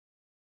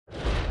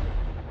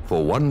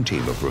For one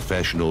team of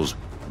professionals,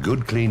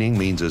 good cleaning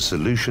means a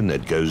solution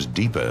that goes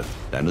deeper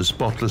than a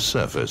spotless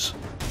surface.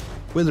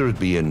 Whether it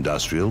be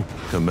industrial,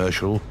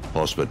 commercial,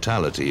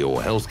 hospitality or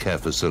healthcare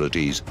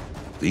facilities,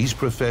 these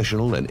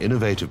professional and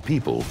innovative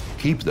people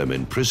keep them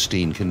in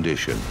pristine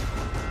condition.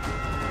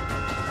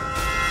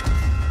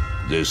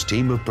 This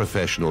team of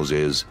professionals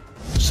is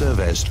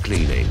Servest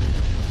Cleaning.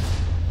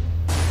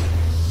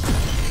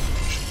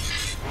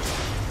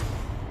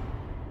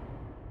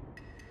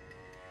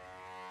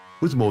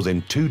 With more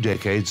than 2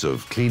 decades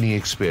of cleaning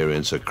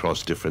experience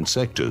across different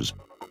sectors,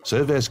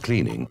 Servest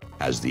Cleaning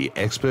has the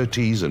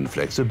expertise and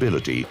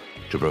flexibility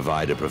to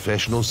provide a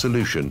professional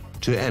solution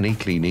to any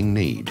cleaning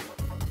need.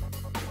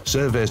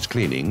 Servest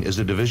Cleaning is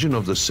a division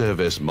of the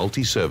Servest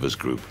Multi-Service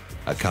Group,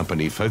 a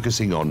company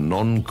focusing on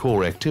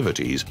non-core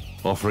activities,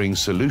 offering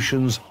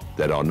solutions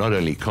that are not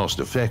only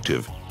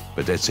cost-effective,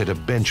 but that set a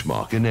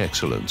benchmark in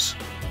excellence.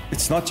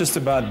 It's not just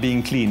about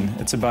being clean,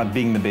 it's about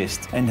being the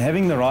best. And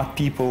having the right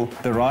people,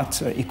 the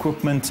right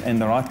equipment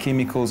and the right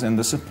chemicals and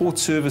the support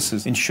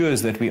services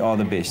ensures that we are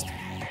the best.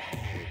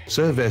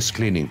 Servest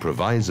Cleaning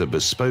provides a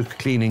bespoke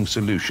cleaning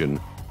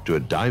solution to a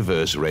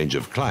diverse range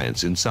of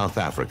clients in South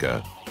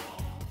Africa.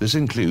 This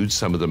includes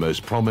some of the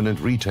most prominent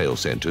retail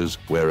centers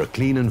where a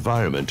clean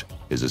environment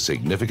is a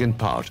significant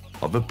part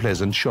of a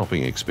pleasant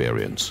shopping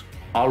experience.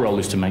 Our role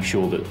is to make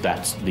sure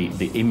that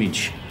the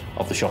image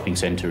of the shopping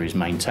centre is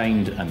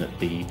maintained and that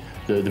the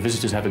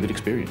visitors have a good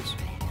experience.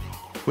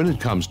 When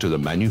it comes to the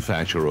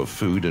manufacture of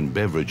food and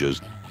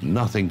beverages,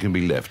 nothing can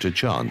be left to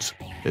chance,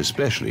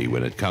 especially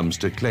when it comes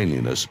to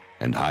cleanliness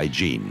and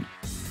hygiene.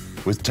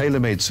 With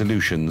tailor-made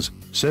solutions,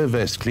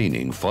 Servest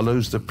Cleaning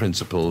follows the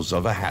principles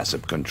of a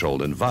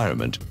HACCP-controlled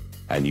environment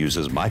and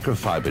uses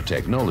microfiber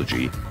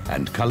technology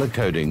and color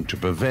coding to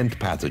prevent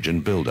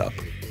pathogen buildup.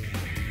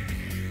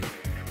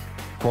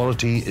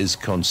 Quality is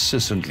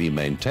consistently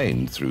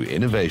maintained through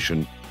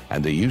innovation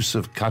and the use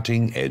of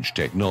cutting-edge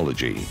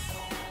technology.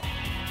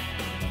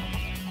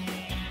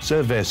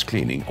 Servest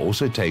Cleaning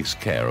also takes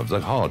care of the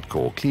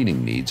hardcore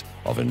cleaning needs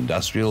of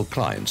industrial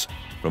clients,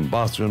 from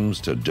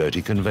bathrooms to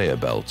dirty conveyor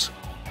belts.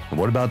 And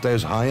what about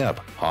those high-up,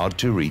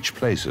 hard-to-reach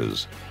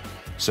places?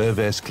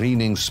 Servest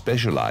Cleaning's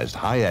specialized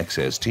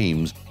high-access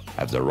teams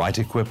have the right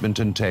equipment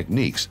and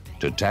techniques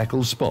to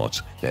tackle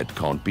spots that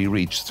can't be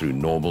reached through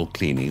normal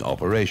cleaning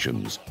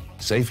operations,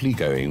 safely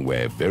going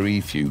where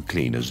very few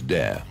cleaners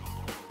dare.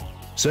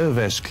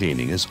 Servest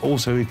Cleaning is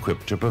also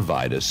equipped to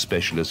provide a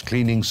specialist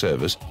cleaning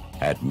service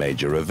at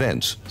major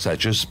events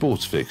such as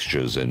sports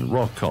fixtures and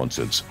rock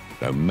concerts,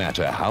 no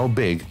matter how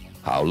big,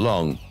 how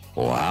long,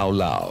 or how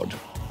loud.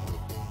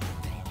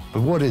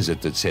 But what is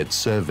it that sets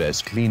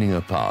Servest Cleaning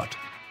apart?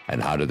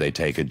 And how do they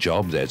take a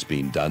job that's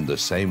been done the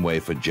same way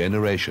for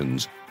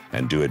generations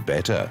and do it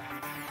better?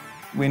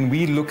 When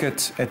we look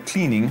at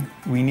cleaning,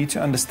 we need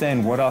to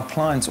understand what our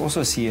clients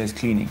also see as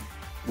cleaning.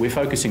 We're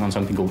focusing on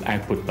something called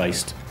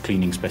output-based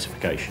cleaning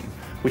specification,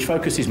 which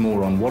focuses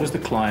more on what does the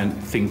client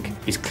think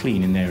is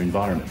clean in their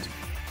environment.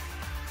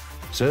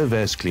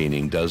 Servest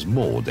Cleaning does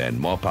more than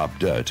mop up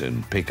dirt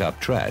and pick up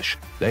trash.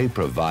 They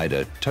provide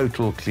a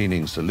total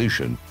cleaning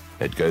solution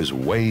that goes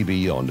way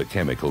beyond a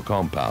chemical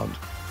compound.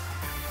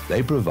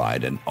 They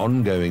provide an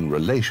ongoing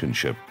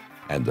relationship,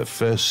 and the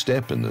first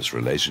step in this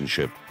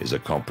relationship is a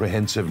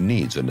comprehensive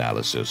needs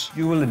analysis.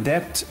 You will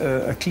adapt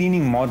a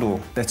cleaning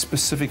model that's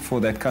specific for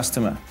that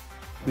customer.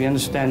 We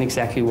understand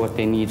exactly what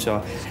their needs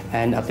are,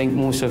 and I think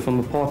more so from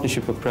a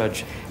partnership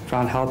approach,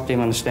 try and help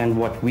them understand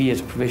what we as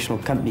a professional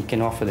company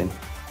can offer them.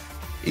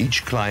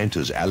 Each client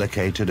is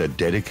allocated a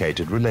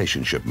dedicated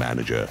relationship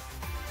manager.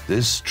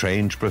 This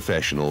trained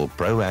professional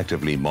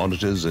proactively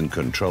monitors and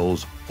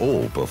controls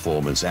all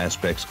performance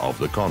aspects of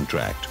the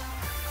contract.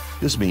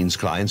 This means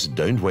clients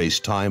don't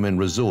waste time and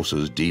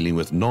resources dealing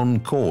with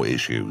non-core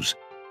issues.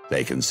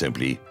 They can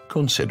simply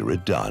consider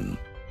it done.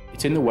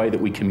 It's in the way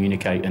that we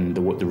communicate and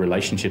the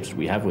relationships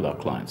we have with our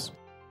clients.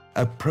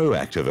 A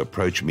proactive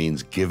approach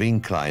means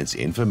giving clients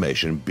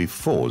information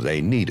before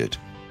they need it,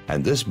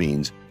 and this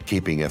means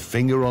keeping a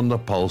finger on the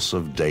pulse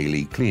of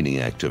daily cleaning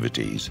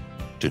activities.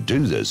 To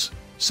do this,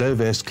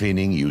 Servest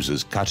Cleaning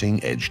uses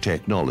cutting-edge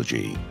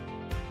technology.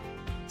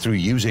 Through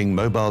using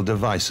mobile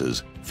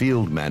devices,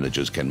 field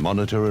managers can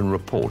monitor and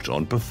report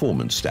on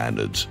performance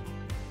standards.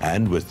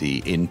 And with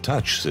the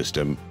InTouch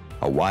system,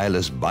 a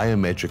wireless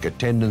biometric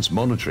attendance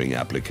monitoring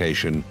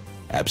application,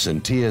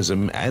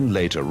 absenteeism and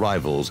late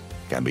arrivals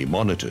can be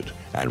monitored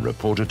and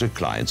reported to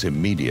clients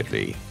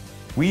immediately.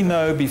 We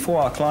know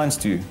before our clients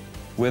do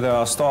whether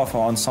our staff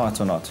are on site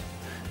or not,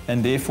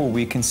 and therefore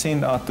we can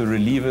send out the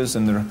relievers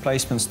and the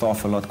replacement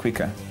staff a lot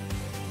quicker.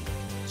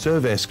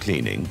 Servest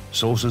Cleaning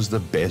sources the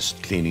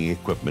best cleaning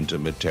equipment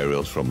and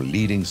materials from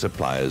leading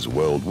suppliers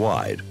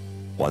worldwide,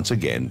 once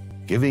again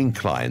giving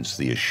clients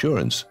the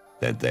assurance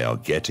that they are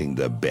getting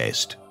the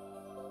best.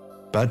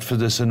 But for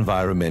this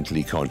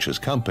environmentally conscious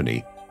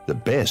company, the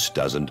best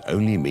doesn't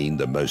only mean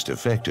the most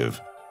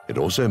effective, it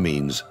also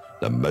means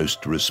the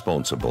most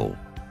responsible.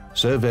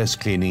 Servest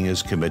Cleaning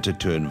is committed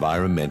to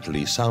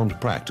environmentally sound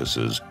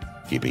practices,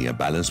 keeping a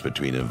balance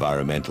between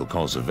environmental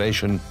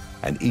conservation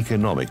and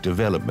economic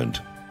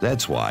development.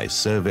 That's why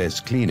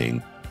Servest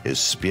Cleaning is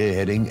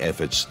spearheading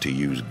efforts to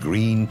use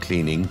green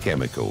cleaning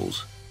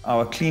chemicals.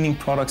 Our cleaning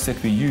products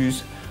that we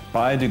use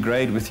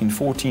biodegrade within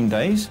 14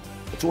 days.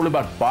 It's all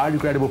about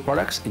biodegradable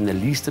products in the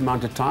least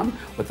amount of time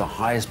with the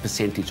highest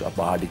percentage of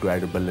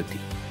biodegradability.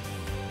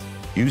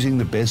 Using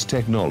the best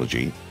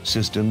technology,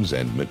 systems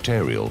and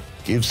material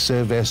gives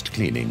Servest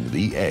Cleaning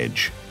the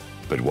edge.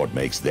 But what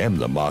makes them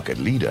the market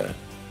leader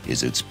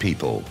is its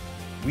people.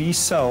 We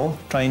sell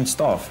trained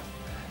staff.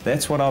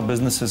 That's what our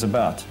business is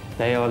about.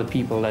 They are the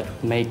people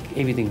that make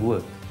everything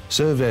work.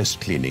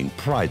 Servest Cleaning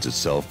prides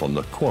itself on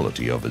the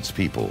quality of its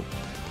people.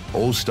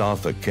 All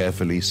staff are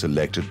carefully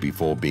selected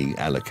before being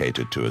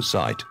allocated to a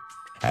site.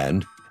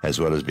 And, as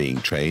well as being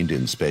trained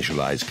in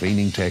specialized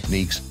cleaning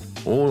techniques,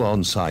 all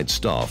on-site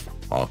staff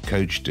are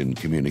coached in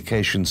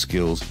communication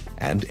skills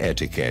and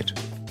etiquette.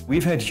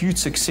 We've had huge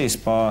success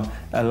by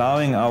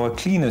allowing our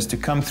cleaners to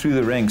come through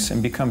the ranks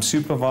and become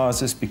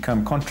supervisors,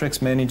 become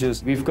contracts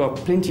managers. We've got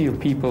plenty of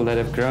people that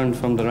have grown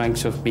from the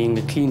ranks of being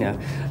the cleaner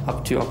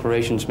up to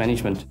operations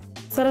management.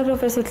 Started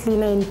off as a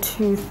cleaner in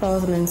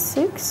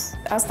 2006.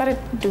 I started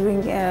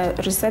doing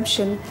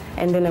reception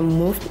and then I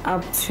moved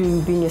up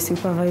to being a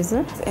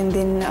supervisor. And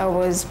then I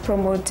was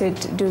promoted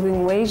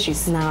doing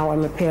wages. Now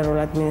I'm a payroll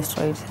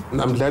administrator.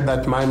 I'm glad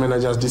that my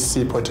managers did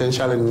see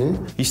potential in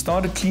me. He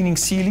started cleaning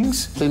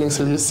ceilings. Cleaning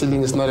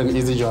ceiling is not an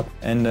easy job.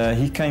 And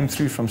he came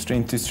through from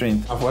strength to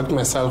strength. I've worked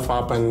myself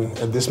up and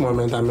at this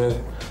moment I'm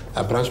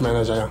a branch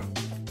manager.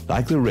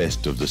 Like the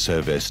rest of the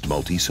Servest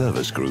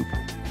multi-service group,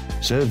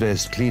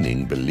 Servest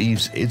Cleaning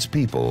believes its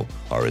people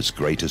are its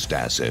greatest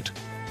asset.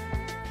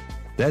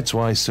 That's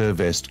why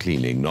Servest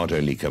Cleaning not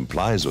only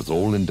complies with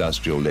all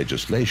industrial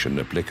legislation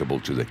applicable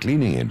to the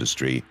cleaning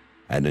industry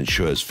and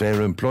ensures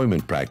fair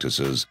employment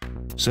practices,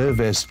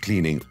 Servest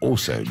Cleaning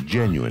also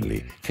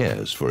genuinely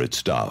cares for its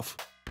staff.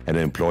 An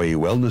employee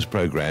wellness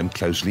program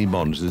closely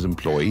monitors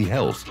employee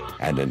health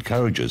and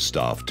encourages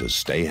staff to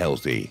stay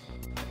healthy.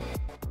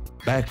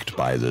 Backed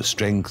by the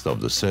strength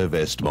of the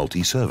Servest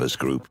multi-service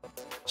group,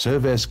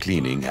 Servest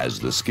Cleaning has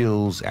the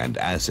skills and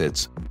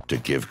assets to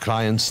give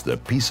clients the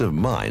peace of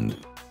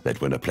mind that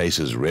when a place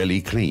is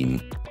really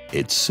clean,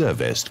 it's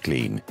Servest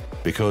clean.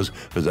 Because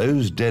for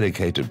those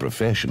dedicated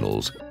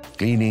professionals,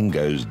 cleaning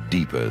goes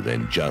deeper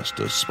than just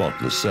a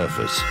spotless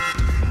surface.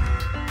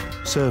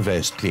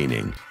 Servest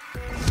Cleaning,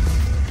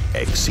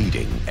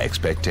 exceeding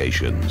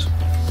expectations.